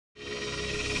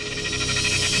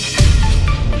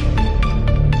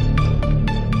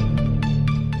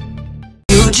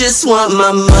just want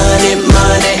my money,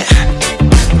 money.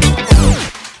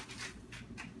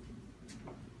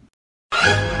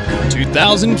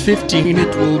 2015,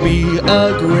 it will be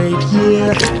a great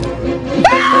year.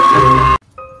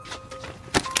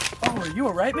 Oh, are you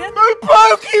alright, man? My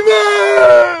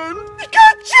Pokemon!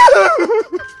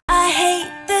 Pikachu! I hate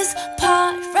this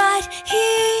part right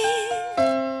here.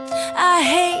 I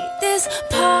hate this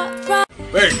part right.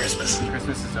 Merry Christmas.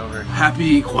 Christmas is over.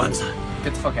 Happy Kwanzaa.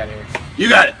 Get the fuck out of here. You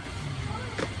got it.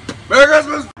 Merry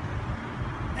Christmas.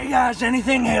 Hey guys,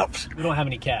 anything helps. We don't have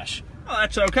any cash. Oh,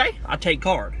 that's okay. I'll take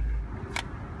card.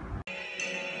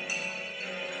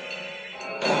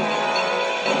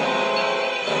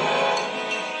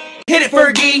 Hit it,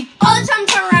 Fergie. All the time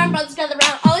turn around, brothers gather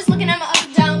around. Always looking at my up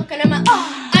and down, looking at my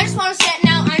I just wanna sit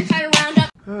now, I'm trying to round up.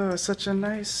 Oh, such a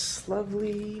nice,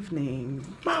 lovely evening.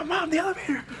 Mom, the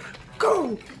elevator.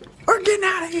 Go. We're getting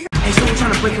out of here. Hey, someone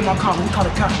trying to break in my car. Let me call the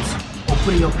cops. Or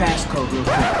put in your passcode real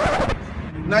quick.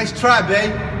 Nice try,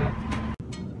 babe.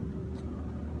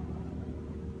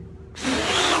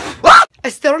 I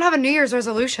still don't have a New Year's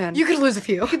resolution. You could lose a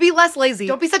few. You could be less lazy.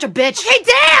 Don't be such a bitch. Hey,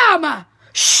 damn!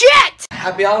 Shit!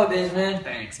 Happy holidays, man.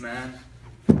 Thanks, man.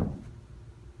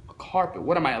 A carpet.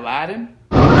 What am I, Aladdin?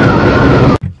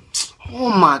 Oh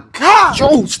my God.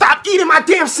 Joe, stop eating my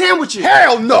damn sandwiches.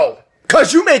 Hell no.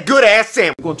 Cause you make good ass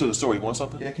sandwiches. Going to the store, you want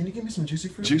something? Yeah, can you give me some juicy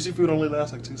fruit? Juicy food only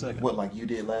lasts like 2 seconds. What, like you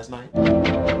did last night?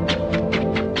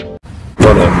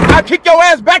 I kick your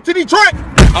ass back to Detroit.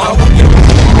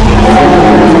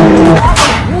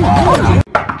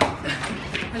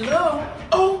 Hello?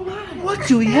 Oh my. What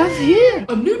do we have here?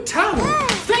 A new towel.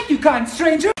 Thank you, kind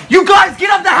stranger. You guys get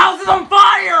up, the house is on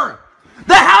fire!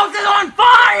 The house is on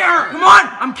fire! Come on,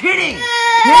 I'm kidding!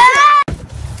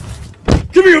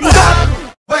 Give me your stop!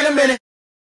 Wait a minute.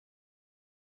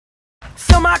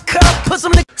 Fill my cup, put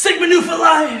some Sigma new for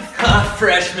life.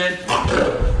 Freshman.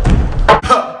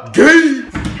 Gay!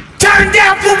 Turn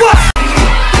down for what?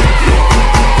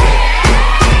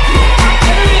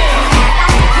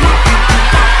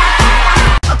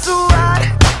 I'm too hot.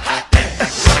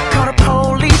 Call the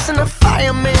police and the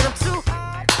fireman. I'm too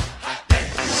hot.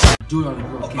 Do it on the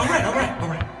road.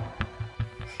 Alright.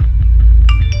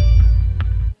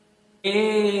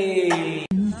 Hey.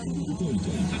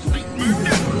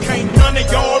 Can't none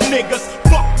of y'all niggas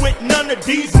fuck with none of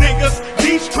these niggas.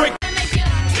 These tricks.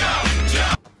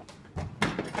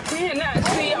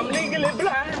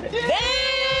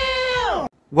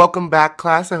 Welcome back,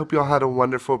 class. I hope you all had a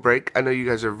wonderful break. I know you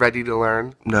guys are ready to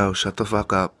learn. No, shut the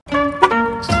fuck up.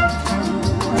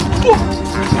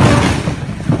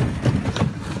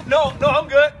 No, I'm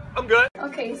good. I'm good.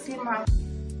 Okay, see you tomorrow.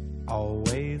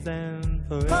 Always and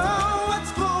forever.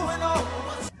 What's going on?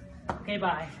 Okay,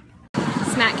 bye.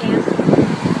 Snack can.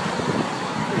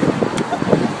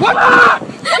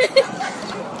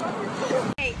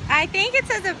 Hey, I think it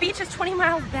says the beach is 20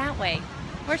 miles that way.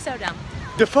 We're so dumb.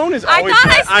 The phone is I always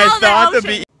thought I smelled the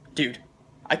the ocean. Dude,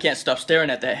 I can't stop staring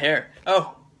at that hair.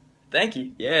 Oh, thank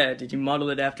you. Yeah, did you model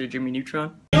it after Jimmy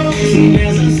Neutron? Kid,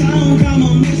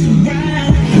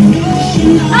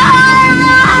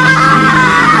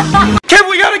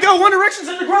 we gotta go. One Direction's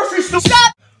in the grocery store.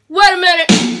 Stop! Wait a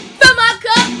minute. Fill my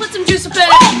cup, put some juice up in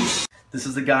it. This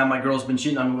is the guy my girl's been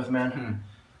cheating on me with, man.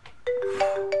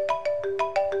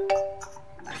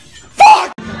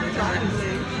 Fuck!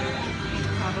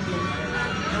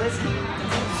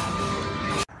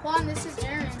 Juan, this is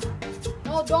Aaron.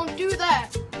 No, don't do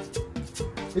that.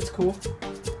 It's cool.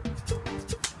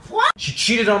 What? She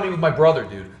cheated on me with my brother,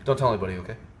 dude. Don't tell anybody,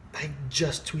 okay? I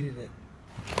just tweeted it.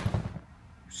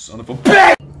 Son of a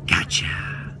bitch! Gotcha.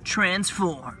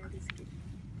 Transform.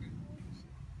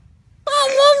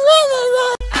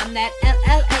 I'm that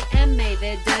LLAMA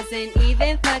that doesn't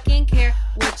even fucking care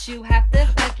what you have to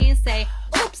fucking say.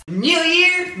 Oops. New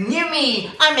year, new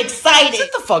me. I'm excited.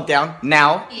 Sit the fuck down.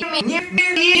 Now. I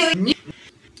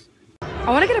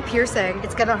want to get a piercing.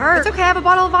 It's gonna hurt. It's okay, I have a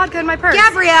bottle of vodka in my purse.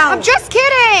 Gabrielle! I'm just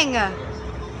kidding!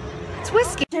 It's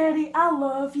whiskey. Daddy, I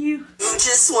love you. You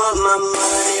just want my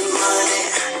money,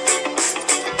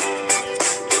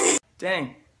 money.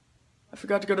 Dang. I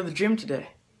forgot to go to the gym today.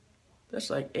 That's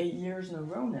like 8 years in a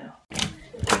row now.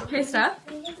 Hey, Steph.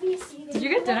 Did you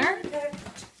get dinner?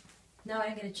 No, I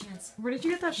didn't get a chance. Where did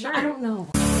you get that shirt? I don't know.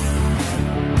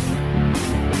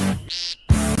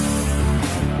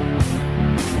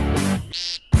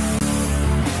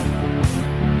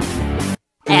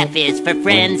 F is for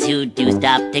friends who do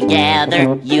stuff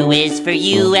together. U is for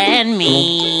you and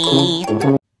me.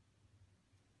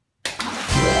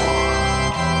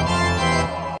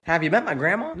 Have you met my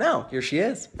grandma? No, here she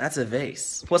is. That's a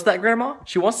vase. What's that, Grandma?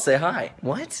 She wants to say hi.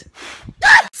 What?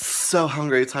 So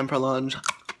hungry, time for lunch.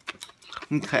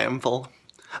 Okay, I'm full.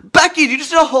 Becky, you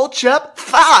just did a whole chip?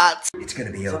 Fat! It's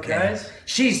gonna be What's okay. up, guys?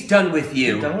 She's done with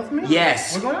you. She's done with me?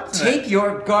 Yes. We're going out tonight. Take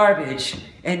your garbage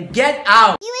and get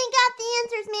out. You ain't got the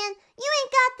answers, man. You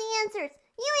ain't got the answers.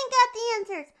 You ain't got the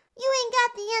answers. You ain't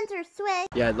got the answers, Sway.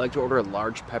 Yeah, I'd like to order a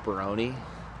large pepperoni.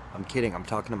 I'm kidding, I'm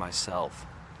talking to myself.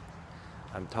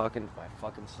 I'm talking to my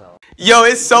fucking self. Yo,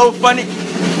 it's so funny.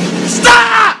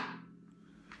 Stop!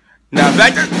 Now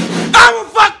back to I will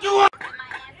fuck you up.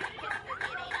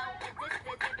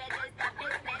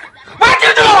 What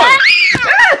you doing?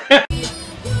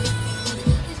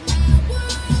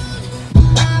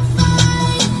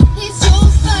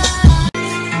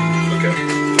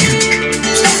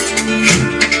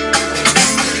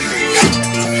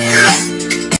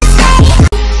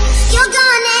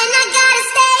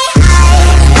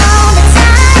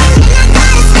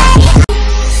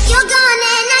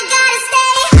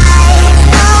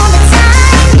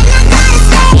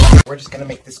 We're just gonna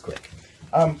make this quick.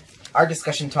 Our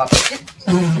discussion topic.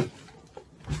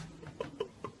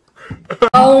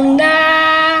 All night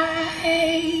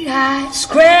I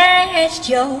scratched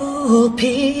your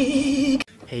pig.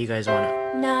 Hey, you guys wanna?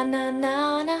 Na na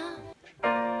na na.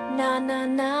 Na na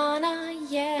na na,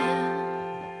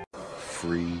 yeah.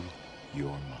 Free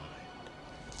your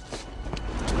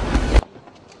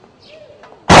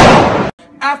mind.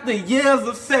 After years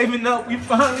of saving up, we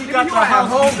finally got to our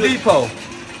Home Depot.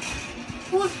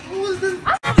 Who is this?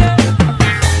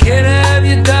 Can I have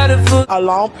your daughter for a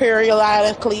long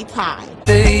periodically time?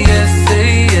 say yes,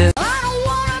 say yes. I don't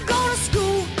wanna go to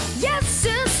school. Yes,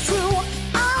 it's true.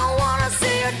 I don't wanna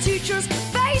see a teacher's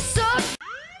face up.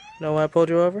 Know why I pulled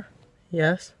you over?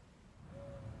 Yes.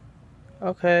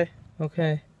 Okay.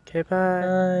 Okay. Okay,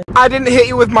 bye. I didn't hit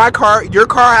you with my car. Your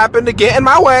car happened to get in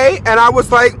my way, and I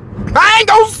was like, I ain't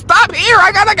gonna stop here.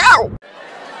 I gotta go.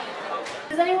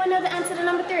 Does anyone know the answer to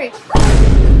number 3?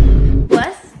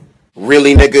 Bless?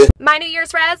 Really, nigga? My New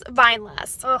Year's res, vine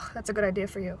less. Ugh, that's a good idea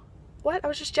for you. What? I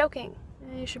was just joking.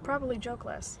 You should probably joke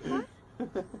less. What?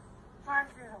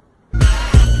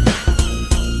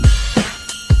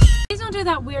 Please don't do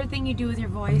that weird thing you do with your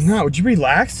voice. No, would you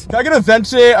relax? Can I get a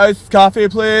venti iced coffee,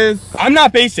 please? I'm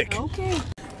not basic. Okay.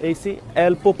 AC,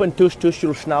 el puppen tush tush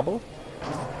your schnabel.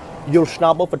 Your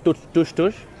schnabel for tush tush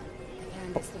tush.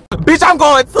 Bitch, I'm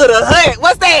going to the hood.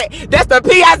 What's that? That's the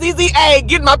P-I-Z-Z-A.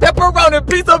 Getting my pepperoni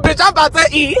pizza, bitch. I'm about to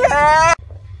eat.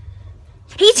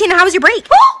 Hey Tina, how was your break?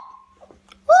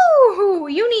 Ooh,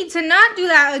 you need to not do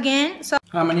that again. So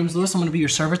Hi, my name's Lewis. I'm gonna be your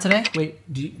server today. Wait,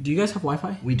 do you guys have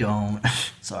Wi-Fi? We don't.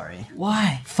 Sorry.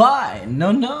 Why? Fine.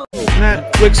 No.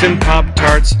 Netflix and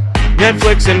Pop-Tarts.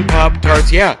 Netflix and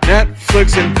Pop-Tarts. Yeah,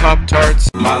 Netflix and Pop-Tarts.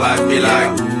 My life be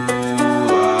like,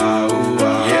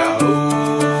 yeah.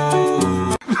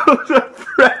 Those are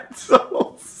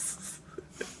pretzels.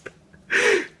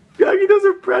 Yagi, those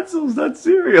are pretzels, not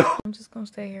cereal. I'm just gonna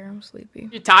stay here. I'm sleepy.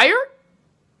 You tired?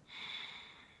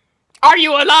 Are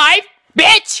you alive,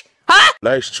 bitch? Huh?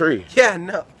 Nice tree. Yeah,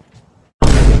 no.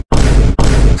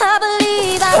 I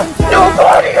believe I'm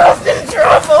Nobody else in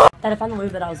trouble. That I found the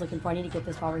lube that I was looking for. I need to get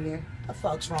this while we're here. What the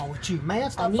fuck's wrong with you, man?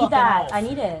 Stop I need fucking that. off. I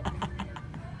need it.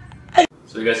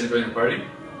 So you guys enjoying the party?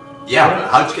 Yeah, but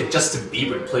how'd you get Justin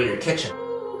Bieber to play in your kitchen?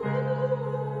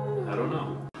 I don't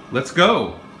know. Let's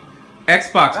go.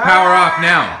 Xbox power off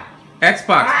now.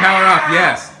 Xbox power off,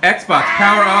 yes. Xbox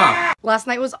power off. Last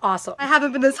night was awesome. I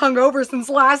haven't been this hungover since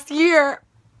last year.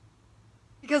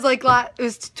 Because like it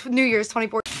was New Year's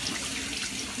 2014.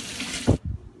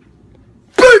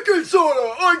 Baking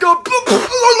soda! I got...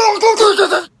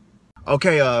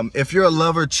 Okay, if your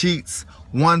lover cheats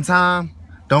one time,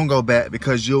 don't go back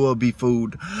because you will be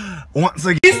fooled once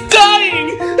again. He's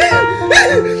dying!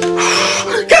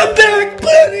 Come back,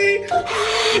 buddy!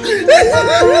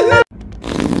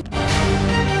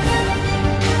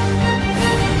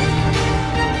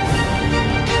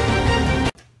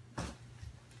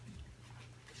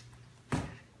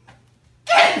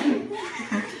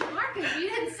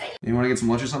 You want to get some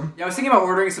lunch or something? Yeah, I was thinking about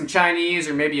ordering some Chinese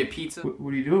or maybe a pizza.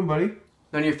 What are you doing, buddy?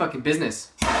 None of your fucking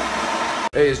business.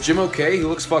 Hey, is Jim okay? He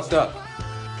looks fucked up.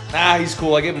 Nah, he's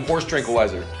cool. I gave him horse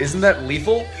tranquilizer. Isn't that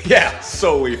lethal? Yeah,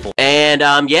 so lethal. And,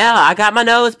 yeah, I got my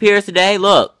nose pierced today.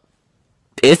 Look,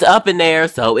 it's up in there,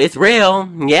 so it's real.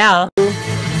 Yeah.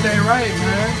 Stay right,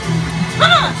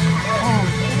 man.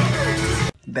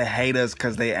 They hate us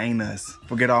because they ain't us.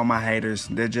 Forget all my haters.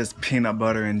 They're just peanut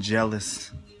butter and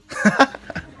jealous.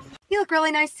 You look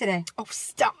really nice today. Oh,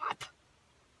 stop.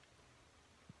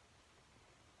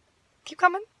 Keep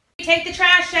coming. Take the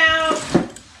trash out.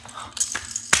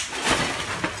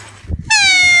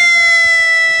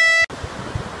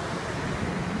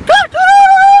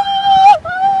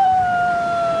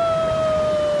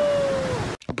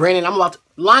 Brandon, I'm about to...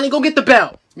 Lonnie, go get the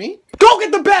bell. Me? Go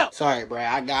get the bell! Sorry, bro.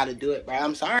 I gotta do it, bro.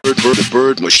 I'm sorry.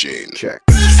 Bird machine. Check.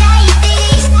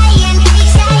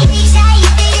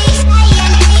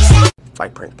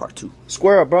 Fight prank part 2.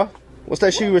 Square up, bro. What's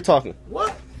that shit you were talking?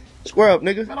 What? Square up,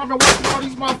 nigga. Man, I've been watching all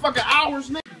these motherfucking hours,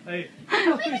 nigga. Hey,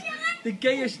 the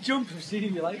gayest jump I've seen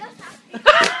in your life.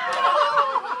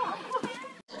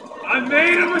 I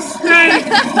made a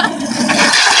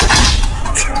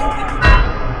mistake!